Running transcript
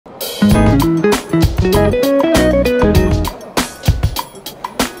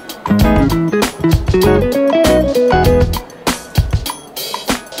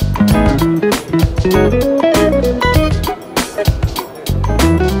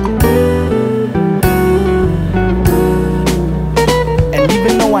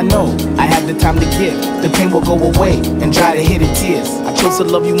To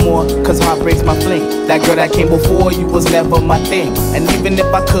love you more, cause heart breaks my flame. That girl that came before you was never my thing. And even if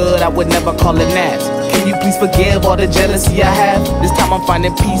I could, I would never call it naps. Can you please forgive all the jealousy I have? This time I'm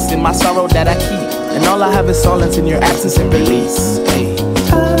finding peace in my sorrow that I keep. And all I have is silence in your absence and release. Hey.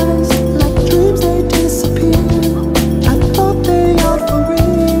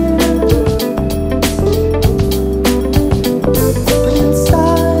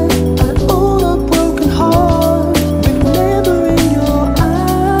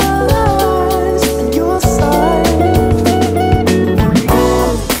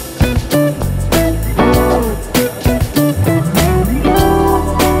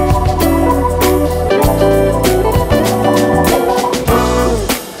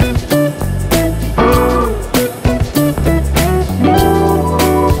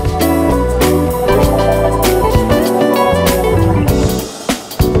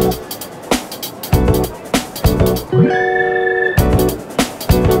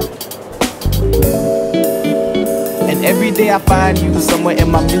 I find you somewhere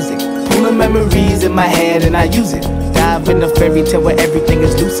in my music, pulling memories in my head and I use it. Dive in the fairy tale where everything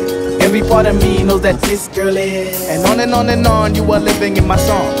is lucid. Every part of me knows that this girl is. And on you are living in my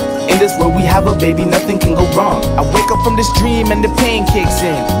song. In this world we have a baby, nothing can go wrong. I wake up from this dream and the pain kicks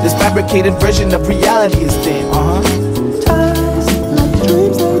in. This fabricated version of reality is thin.